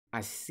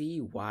I see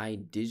why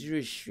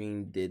Digital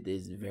Stream did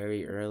this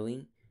very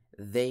early.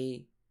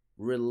 They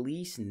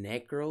released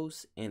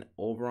Nekros and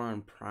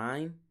Oberon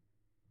Prime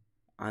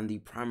on the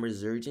Prime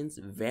Resurgence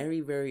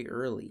very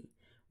early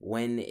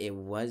when it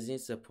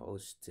wasn't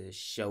supposed to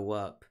show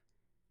up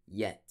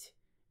yet.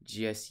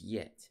 Just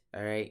yet.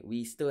 Alright?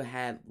 We still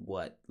had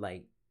what,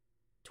 like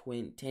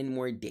 10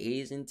 more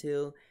days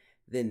until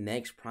the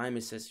next Prime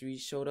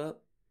accessories showed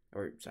up?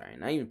 Or, sorry,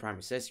 not even Prime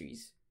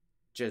accessories,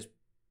 just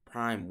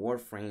Prime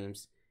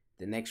Warframes,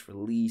 the next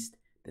released,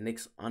 the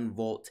next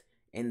Unvault,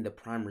 and the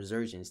Prime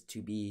Resurgence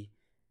to be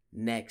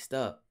next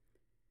up.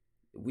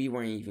 We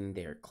weren't even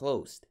there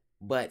close.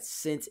 But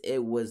since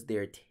it was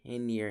their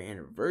 10-year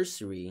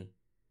anniversary,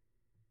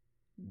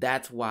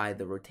 that's why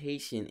the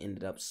rotation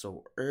ended up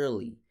so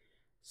early.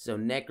 So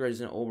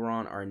Nekros and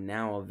Oberon are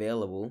now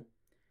available.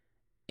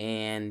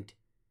 And,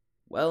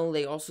 well,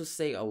 they also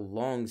say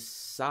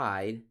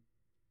alongside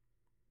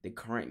the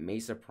current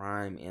Mesa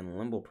Prime and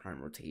Limbo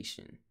Prime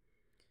rotation.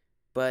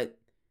 But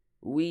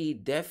we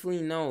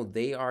definitely know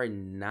they are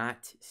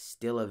not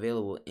still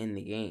available in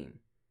the game,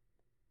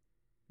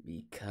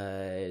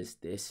 because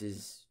this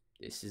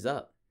is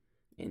up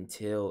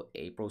until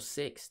April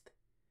 6th.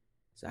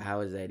 So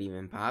how is that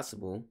even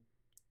possible?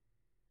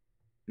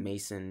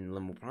 Mesa and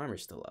Limbo Prime are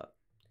still up.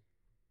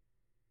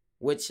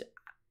 Which,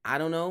 I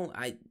don't know.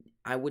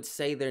 I would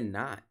say they're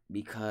not,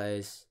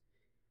 because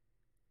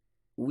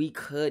we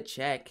could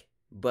check,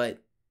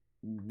 but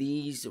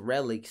these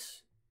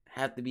relics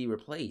have to be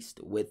replaced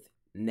with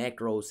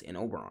Nekros and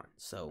Oberon.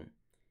 So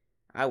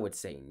I would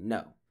say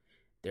no,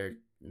 they're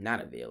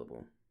not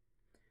available.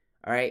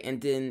 All right, and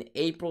then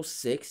April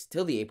 6th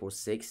till the April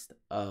 6th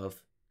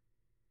of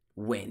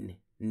when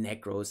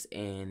Nekros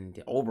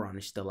and Oberon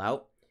are still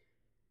out,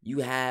 you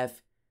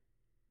have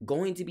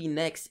going to be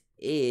next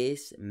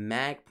is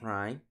Mag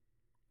Prime,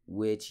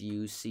 which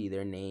you see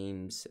their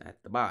names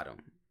at the bottom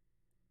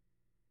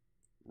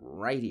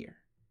right here.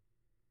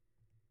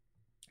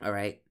 All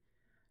right,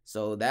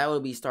 so that will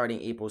be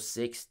starting April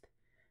 6th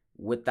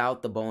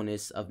without the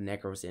bonus of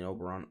Nekros and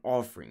Oberon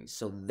offerings.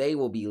 So they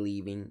will be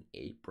leaving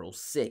April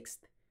 6th.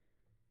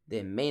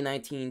 Then May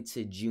 19th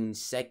to June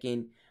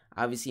 2nd.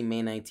 Obviously,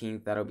 May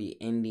 19th, that'll be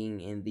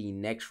ending, and the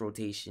next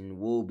rotation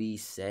will be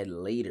said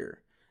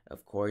later,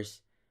 of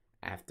course,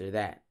 after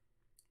that.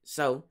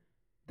 So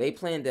they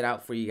planned it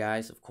out for you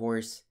guys, of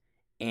course,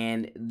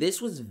 and this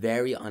was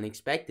very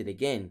unexpected.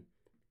 Again,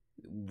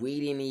 we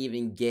didn't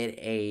even get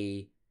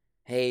a,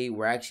 hey,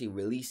 we're actually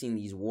releasing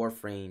these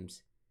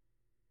Warframes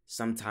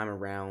sometime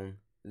around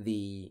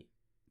the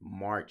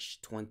March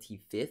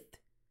 25th,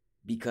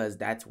 because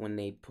that's when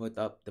they put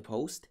up the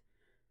post.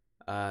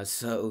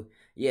 So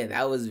yeah,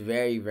 that was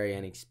very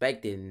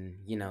unexpected. And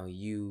you know,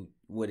 you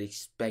would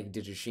expect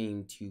Digital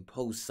Stream to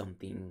post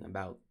something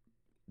about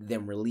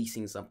them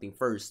releasing something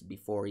first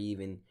before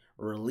even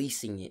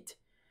releasing it.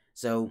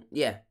 So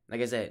yeah,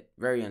 like I said,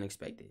 very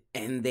unexpected.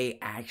 And they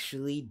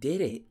actually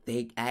did it.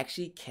 They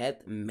actually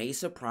kept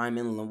Mesa Prime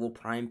and Limbo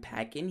Prime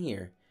pack in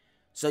here.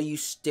 So you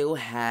still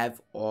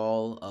have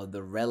all of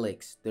the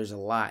relics. There's a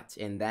lot,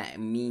 and that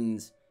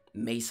means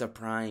Mesa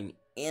Prime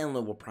and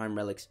Limbo Prime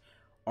relics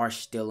are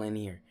still in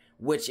here.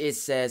 Which it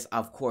says,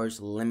 of course,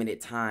 limited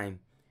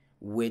time,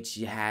 which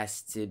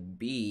has to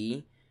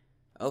be,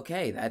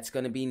 okay, that's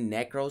going to be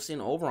Nekros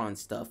and Oberon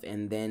stuff.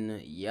 And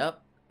then,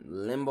 yep,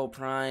 Limbo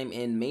Prime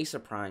and Mesa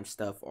Prime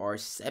stuff are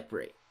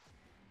separate.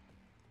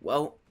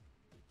 Well,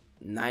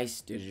 nice,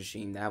 Digital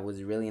Stream. That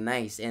was really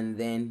nice. And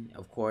then,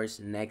 of course,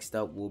 next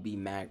up will be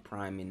Mag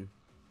Prime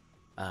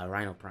and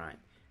Rhino Prime.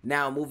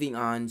 Now, moving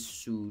on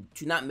to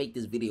not make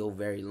this video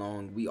very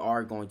long, we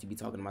are going to be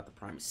talking about the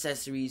Prime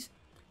accessories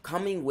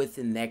coming with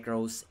the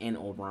Nekros and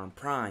Oberon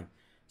Prime.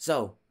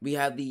 So, we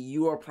have the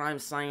Euro Prime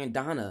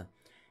Syandana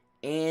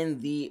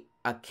and the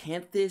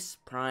Acanthus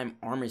Prime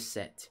armor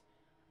set,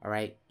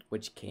 alright,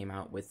 which came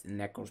out with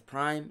Nekros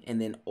Prime.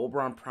 And then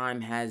Oberon Prime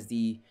has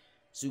the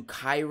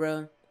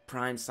Zukaira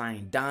Prime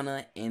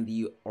Syandana and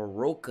the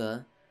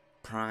Oroka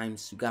Prime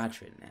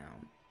Sugatra.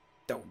 Now,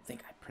 don't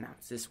think I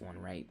pronounced this one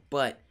right,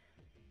 but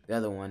the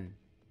other one,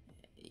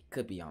 it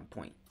could be on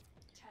point.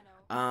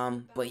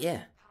 But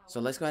yeah, so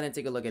let's go ahead and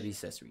take a look at the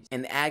accessories.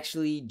 And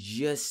actually,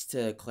 just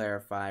to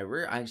clarify,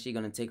 we're actually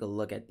going to take a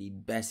look at the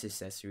best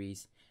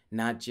accessories,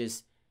 not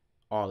just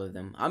all of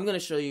them. I'm going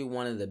to show you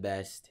one of the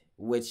best,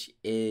 which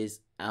is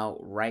out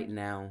right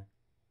now.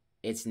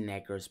 It's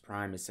Nekros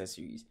Prime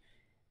accessories.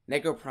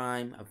 Nekros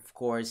Prime, of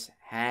course,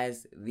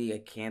 has the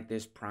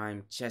Acanthus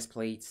Prime chest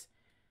plates,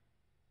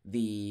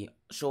 the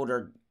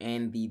shoulder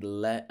and the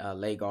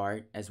leg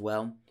guard as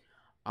well.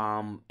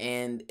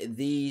 And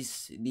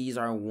these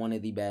are one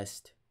of the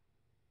best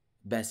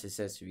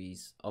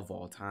accessories of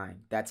all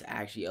time that's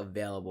actually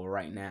available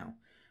right now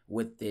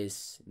with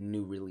this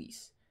new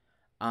release.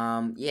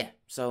 Yeah,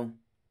 so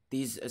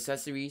these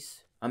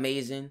accessories,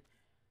 amazing.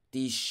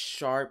 These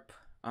sharp,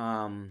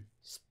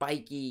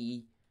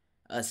 spiky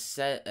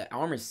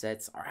armor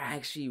sets are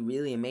actually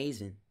really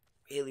amazing.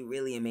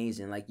 Really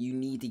amazing. Like, you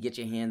need to get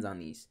your hands on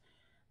these.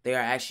 They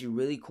are actually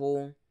really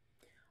cool.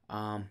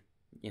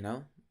 You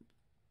know,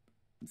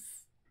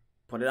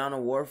 put it on a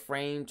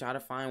Warframe. Try to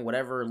find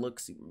whatever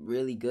looks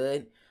really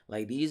good.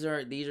 Like these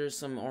are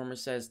some armor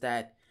sets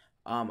that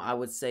I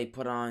would say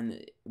put on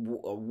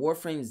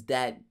Warframes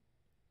that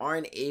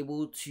aren't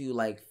able to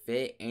like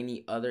fit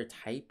any other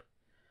type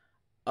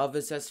of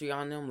accessory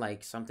on them,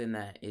 like something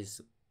that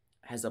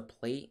has a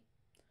plate,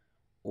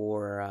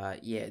 or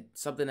yeah,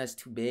 something that's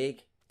too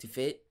big to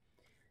fit.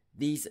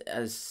 These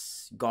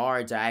as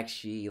guards are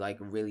actually like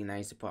really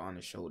nice to put on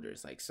the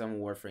shoulders. Like some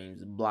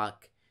Warframes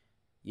block,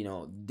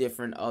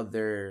 different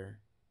other,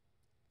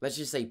 let's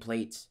just say,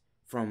 plates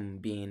from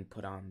being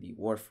put on the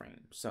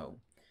Warframe. So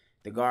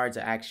the guards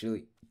are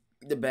actually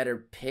the better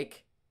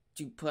pick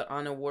to put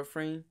on a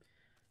Warframe.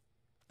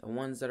 The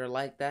ones that are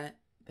like that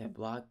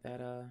block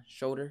that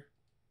shoulder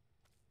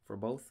for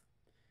both.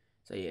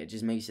 So yeah, it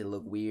just makes it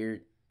look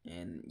weird,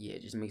 and yeah,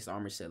 it just makes the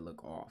armor set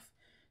look off.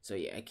 So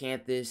yeah,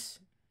 Acanthus,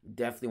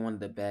 definitely one of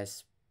the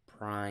best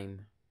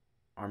prime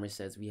armor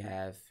sets we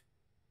have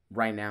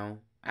right now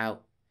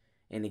out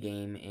in the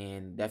game,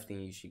 and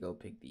definitely you should go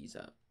pick these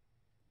up.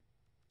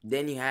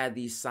 Then you have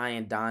the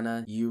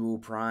Syandana Euro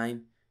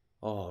Prime.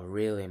 Oh,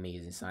 really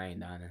amazing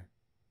Syandana.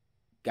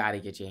 Gotta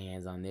get your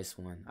hands on this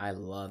one. I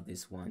love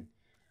this one.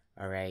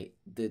 Alright.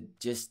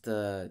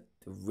 The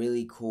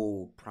really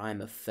cool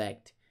prime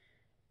effect.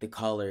 The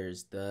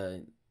colors,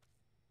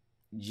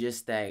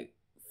 just that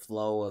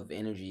flow of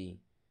energy.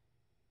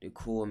 The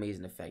cool,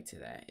 amazing effect to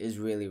that is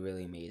really,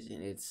 really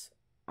amazing. It's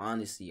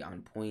honestly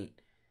on point.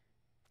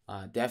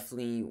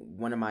 Definitely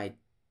one of my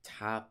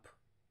top.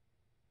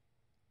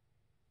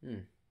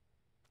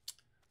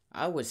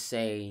 I would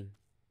say,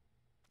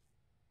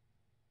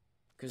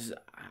 because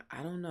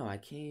I don't know, I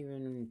can't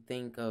even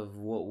think of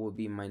what would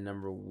be my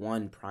number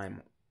one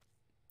prime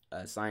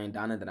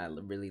Syandana that I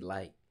really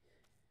like.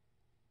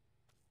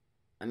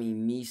 I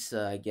mean,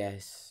 Misa, I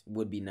guess,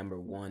 would be number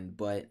one,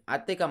 but I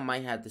think I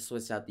might have to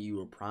switch out the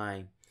Euro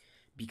Prime,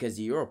 because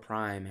the Euro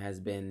Prime has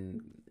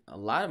been a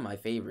lot of my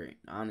favorite,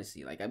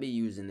 honestly. Like, I've been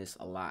using this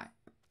a lot,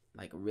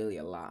 like really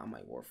a lot on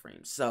my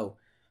Warframe. So,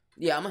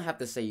 yeah, I'm gonna have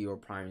to say Euro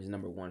Prime is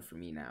number one for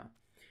me now,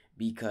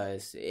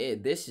 because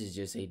this is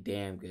just a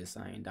damn good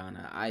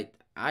Syandana.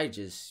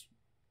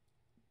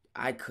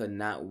 I could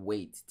not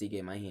wait to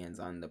get my hands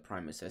on the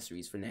Prime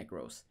accessories for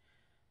Nekros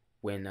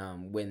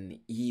when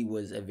he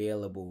was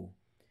available,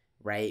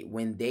 right?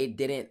 When they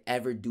didn't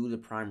ever do the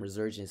Prime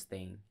Resurgence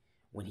thing,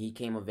 when he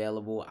came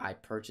available, I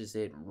purchased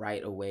it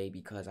right away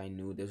because I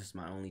knew this was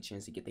my only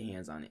chance to get my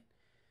hands on it.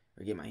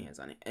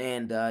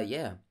 And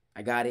yeah,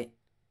 I got it.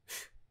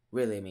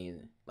 Really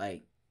amazing.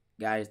 Like,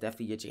 guys,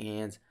 definitely get your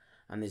hands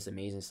on this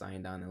amazing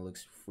Syandana. It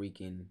looks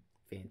freaking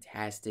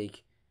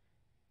fantastic.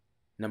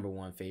 Number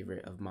one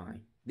favorite of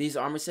mine. These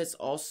armor sets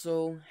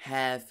also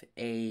have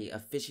a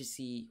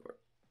efficiency, or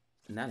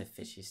not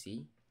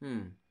efficiency.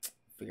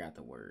 Figure out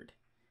the word.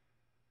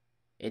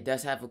 It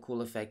does have a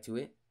cool effect to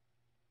it.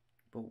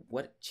 But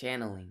what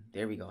channeling?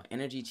 There we go.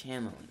 Energy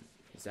channeling.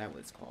 Is that what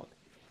it's called?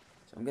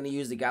 So I'm going to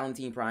use the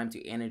Galantine Prime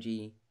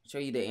to show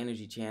you the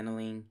energy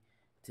channeling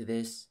to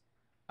this.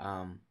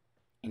 And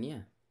yeah.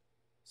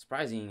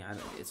 Surprising,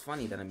 it's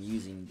funny that I'm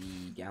using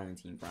the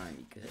Galantine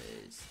Prime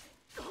because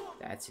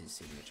that's his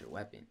signature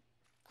weapon.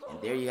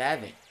 And there you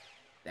have it.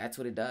 That's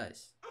what it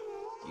does.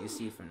 You can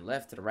see from the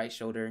left to the right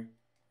shoulder.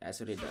 That's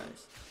what it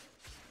does.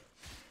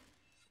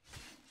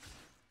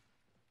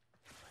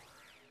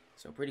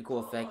 So pretty cool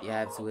effect you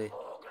have to it.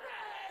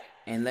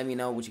 And let me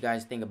know what you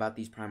guys think about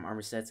these prime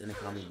armor sets in the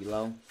comments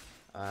below.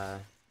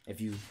 If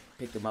you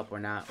picked them up or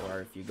not, or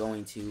if you're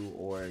going to,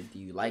 or do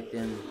you like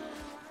them?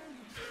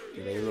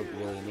 Do they look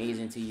really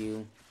amazing to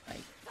you? Like,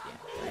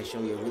 yeah, I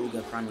show you a really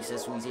good prime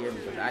accessories here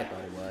because I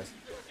thought it was.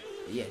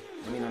 But yeah,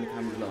 let me know in the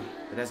comments below.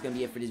 But that's going to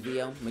be it for this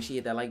video. Make sure you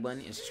hit that like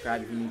button and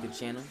subscribe if you're new to the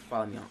channel.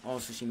 Follow me on all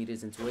social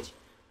medias and Twitch.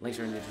 Links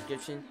are in the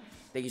description.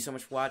 Thank you so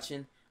much for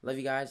watching. Love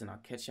you guys, and I'll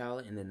catch y'all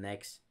in the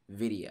next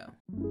video.